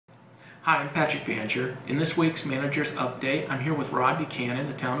Hi, I'm Patrick Bancher. In this week's Manager's Update, I'm here with Rod Buchanan,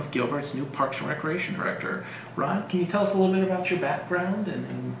 the town of Gilbert's new Parks and Recreation Director. Rod, can you tell us a little bit about your background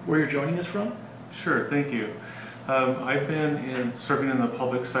and where you're joining us from? Sure, thank you. I've been serving in the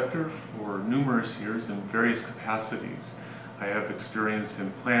public sector for numerous years in various capacities. I have experience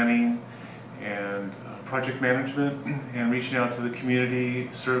in planning and project management and reaching out to the community,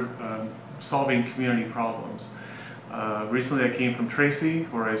 solving community problems. Recently I came from Tracy,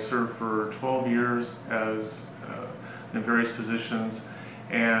 where I served for 12 years in various positions,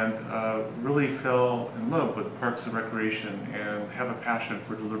 and really fell in love with Parks and Recreation and have a passion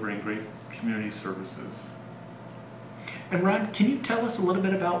for delivering great community services. And Rod, can you tell us a little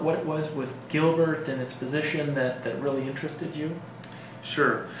bit about what it was with Gilbert and its position that really interested you?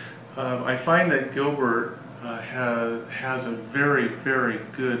 Sure. I find that Gilbert has a very, very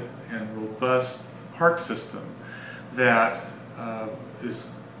good and robust park system that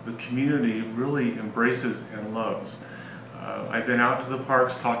the community really embraces and loves. I've been out to the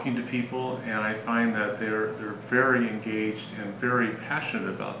parks talking to people, and I find that they're very engaged and very passionate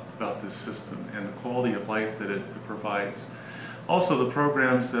about this system and the quality of life that it provides. Also, the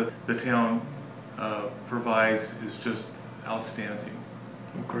programs that the town provides is just outstanding.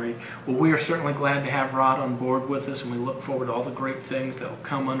 Great. Well, we are certainly glad to have Rod on board with us, and we look forward to all the great things that will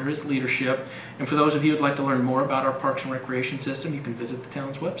come under his leadership. And for those of you who would like to learn more about our Parks and Recreation system, you can visit the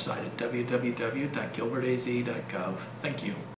town's website at www.gilbertaz.gov. Thank you.